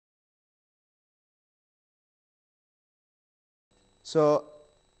So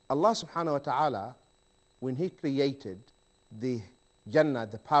Allah subhanahu wa ta'ala, when He created the Jannah,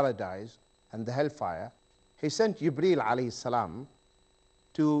 the paradise, and the hellfire, He sent Jibreel alayhi salam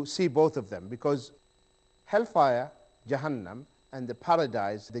to see both of them, because hellfire, Jahannam, and the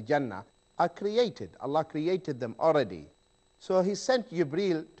paradise, the Jannah, are created. Allah created them already. So He sent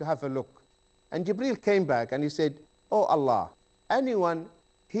Jibreel to have a look. And Jibreel came back and he said, "Oh Allah, anyone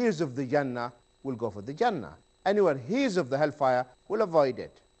hears of the Jannah will go for the Jannah. Anyone hears of the hellfire will avoid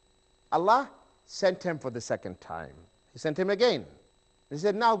it." Allah sent him for the second time. He sent him again. He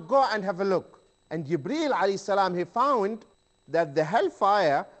said, "Now go and have a look." And Jibreel alayhi salam, he found that the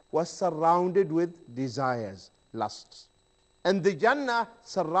hellfire was surrounded with desires, lusts. And the Jannah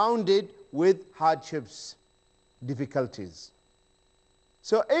surrounded with hardships, difficulties.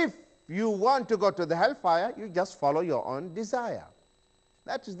 So if you want to go to the hellfire, you just follow your own desire.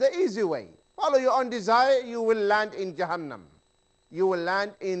 That is the easy way. Follow your own desire, you will land in Jahannam. You will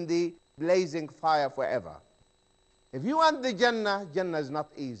land in the blazing fire forever. If you want the Jannah, Jannah is not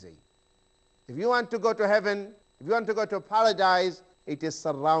easy. If you want to go to heaven, if you want to go to paradise, it is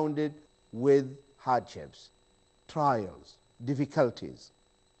surrounded with hardships, trials, difficulties.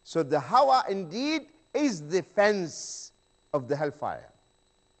 So the hawa indeed is the fence of the hellfire.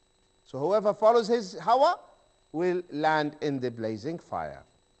 So whoever follows his hawa will land in the blazing fire.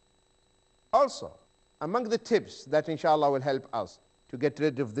 Also, among the tips that inshallah will help us to get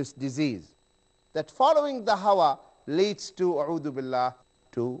rid of this disease, that following the hawa leads to, a'udhu billah,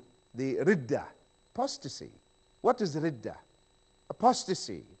 to the ridda, apostasy. What is ridda?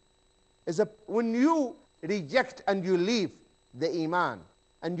 Apostasy is when you reject and you leave the iman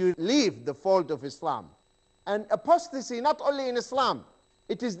and you leave the fold of Islam. And apostasy not only in Islam,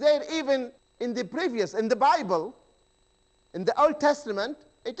 it is there even in the previous, in the Bible, in the Old Testament,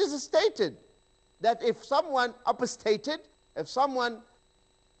 it is stated that if someone apostated, if someone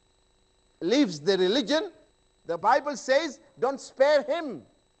leaves the religion, the Bible says, don't spare him,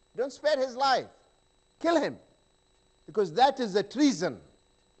 don't spare his life, kill him, because that is a treason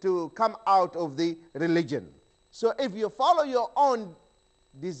to come out of the religion. So if you follow your own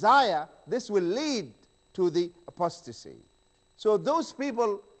desire, this will lead to the apostasy. So those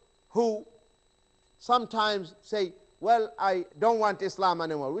people who sometimes say, well, I don't want Islam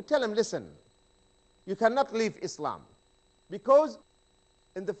anymore, we tell them, listen, you cannot leave Islam, because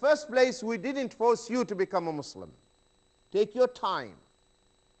in the first place, we didn't force you to become a Muslim. Take your time.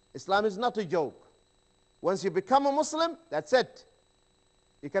 Islam is not a joke. Once you become a Muslim, that's it.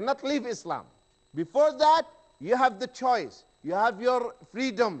 You cannot leave Islam. Before that, you have the choice. You have your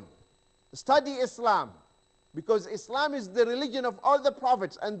freedom. Study Islam, because Islam is the religion of all the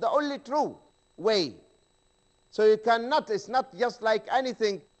prophets and the only true way. So you cannot, it's not just like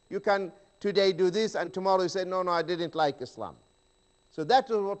anything, you can today do this and tomorrow you say, no, I didn't like Islam. So that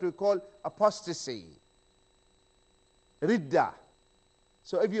is what we call apostasy, ridda.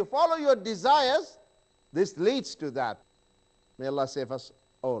 So if you follow your desires, this leads to that. May Allah save us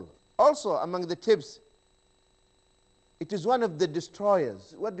all. Also, among the tips, it is one of the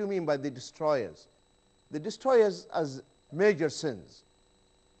destroyers. What do you mean by the destroyers? The destroyers as major sins.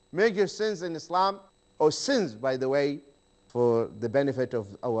 Major sins in Islam, or sins, by the way, for the benefit of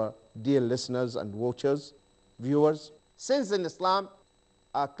our dear listeners and watchers, viewers. Sins in Islam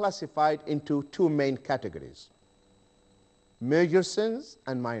are classified into two main categories: major sins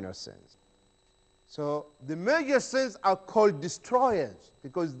and minor sins. So the major sins are called destroyers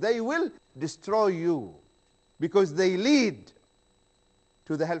because they will destroy you, because they lead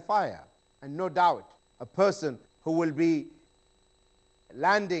to the hellfire. And no doubt, a person who will be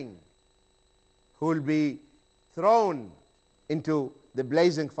landing, who will be thrown into the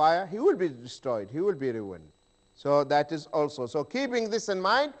blazing fire, he will be destroyed, he will be ruined. So that is also, so keeping this in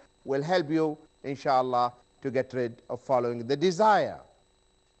mind will help you, inshallah, to get rid of following the desire.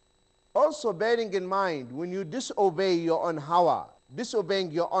 Also bearing in mind, when you disobey your own hawa, disobeying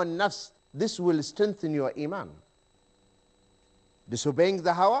your own nafs, this will strengthen your iman. Disobeying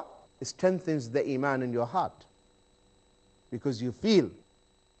the hawa strengthens the iman in your heart, because you feel,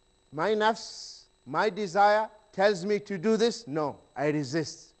 my nafs, my desire tells me to do this, no, I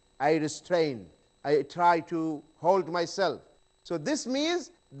resist, I restrain, I try to hold myself. So this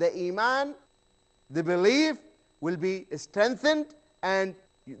means the iman, the belief will be strengthened, and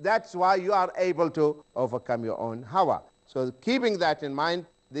that's why you are able to overcome your own hawa. So keeping that in mind,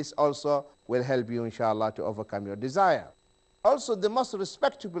 this also will help you, inshallah, to overcome your desire. Also, the most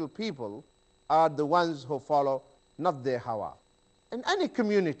respectable people are the ones who follow not their hawa. In any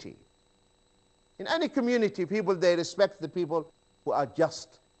community, people, they respect the people who are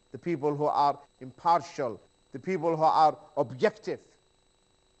just, the people who are impartial, the people who are objective,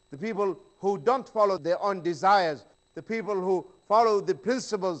 the people who don't follow their own desires, the people who follow the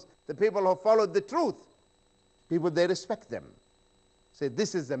principles, the people who follow the truth, people, they respect them. Say,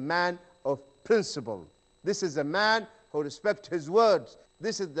 this is a man of principle. This is a man who respects his words.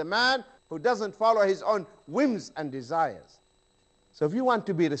 This is the man who doesn't follow his own whims and desires. So if you want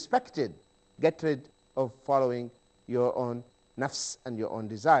to be respected, get rid of following your own nafs and your own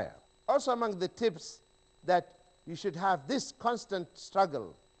desire. Also among the tips, that you should have this constant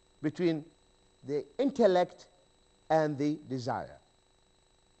struggle between the intellect and the desire.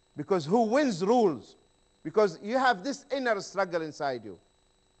 Because who wins rules. Because you have this inner struggle inside you.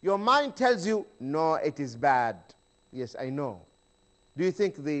 Your mind tells you, no, it is bad. Yes, I know. Do you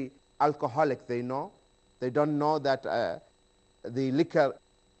think the alcoholic, they know? They don't know that the liquor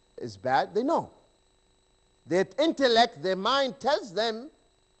is bad? They know. Their intellect, their mind tells them,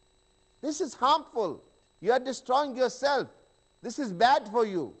 this is harmful. You are destroying yourself. This is bad for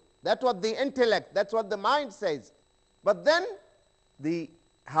you. That's what the intellect, that's what the mind says. But then the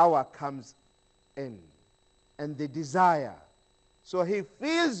hawa comes in, and the desire. So he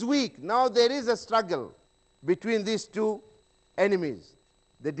feels weak. Now there is a struggle between these two enemies,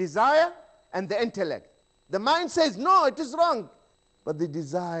 the desire and the intellect. The mind says, no, it is wrong. But the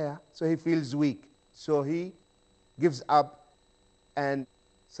desire, so he feels weak. So he gives up and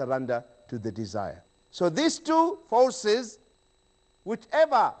surrender to the desire. So these two forces,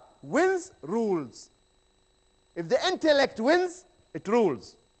 whichever wins, rules. If the intellect wins, it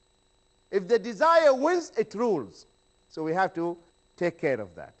rules. If the desire wins, it rules. So we have to take care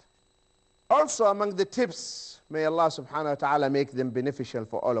of that. Also among the tips, may Allah subhanahu wa ta'ala make them beneficial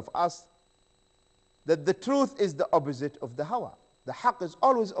for all of us, that the truth is the opposite of the hawa. The haqq is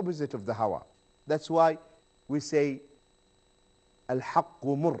always opposite of the hawa. That's why we say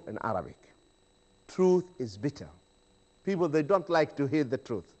al-haqqu mur in Arabic. Truth is bitter. People, they don't like to hear the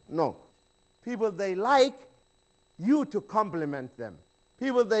truth. No. People, they like you to compliment them.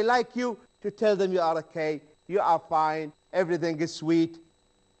 People, they like you to tell them you are okay, you are fine, everything is sweet,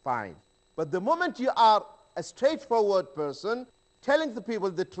 fine. But the moment you are a straightforward person, telling the people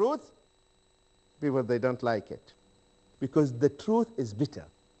the truth, people, they don't like it. Because the truth is bitter.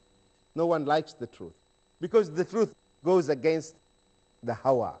 No one likes the truth. Because the truth goes against the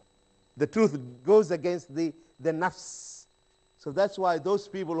hawa. The truth goes against the nafs. So that's why those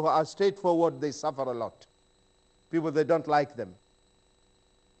people who are straightforward, they suffer a lot. People, they don't like them.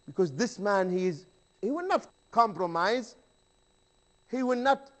 Because this man, he will not compromise. He will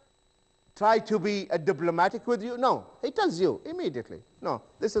not try to be diplomatic with you. No, he tells you immediately, no,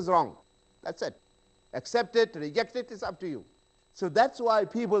 this is wrong. That's it. Accept it, reject it, it's up to you. So that's why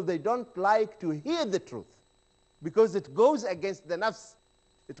people, they don't like to hear the truth. Because it goes against the nafs.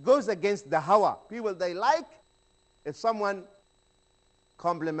 It goes against the hawa. People, they like if someone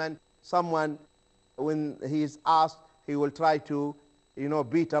compliment someone, when he is asked, he will try to,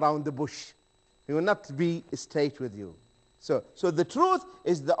 beat around the bush. He will not be straight with you. So the truth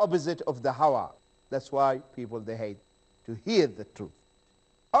is the opposite of the hawa. That's why people, they hate to hear the truth.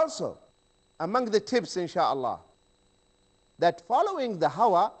 Also, among the tips, inshallah, that following the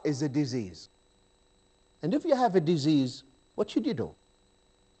hawa is a disease. And if you have a disease, what should you do?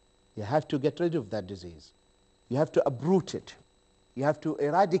 You have to get rid of that disease. You have to uproot it. You have to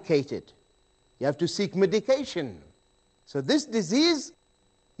eradicate it. You have to seek medication. So this disease,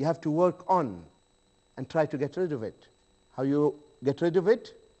 you have to work on and try to get rid of it. How you get rid of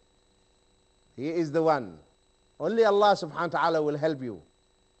it? He is the one. Only Allah subhanahu wa ta'ala will help you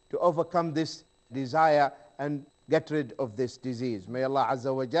to overcome this desire and get rid of this disease. May Allah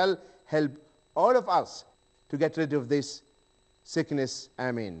Azza wa Jal help all of us to get rid of this sickness.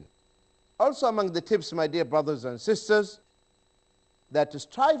 Ameen. Also among the tips, my dear brothers and sisters, that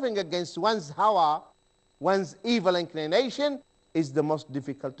striving against one's hawa, one's evil inclination, is the most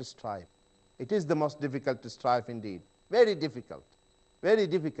difficult to strive. It is the most difficult to strive indeed. Very difficult. Very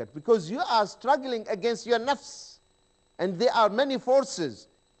difficult. Because you are struggling against your nafs. And there are many forces.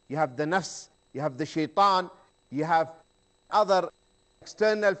 You have the nafs, you have the shaitan, you have other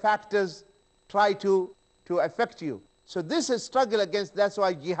external factors try to affect you. So this is struggle against, that's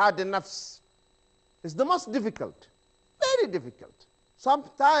why jihad al-nafs is the most difficult. Very difficult.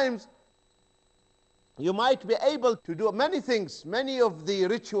 Sometimes you might be able to do many things, many of the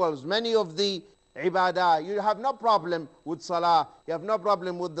rituals, many of the ibadah. You have no problem with salah, you have no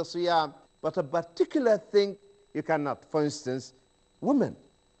problem with the siyam, but a particular thing you cannot. For instance, women,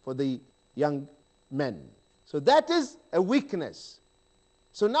 for the young men. So that is a weakness.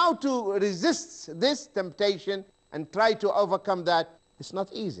 So now to resist this temptation and try to overcome that, it's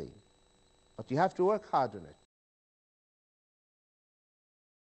not easy. But you have to work hard on it.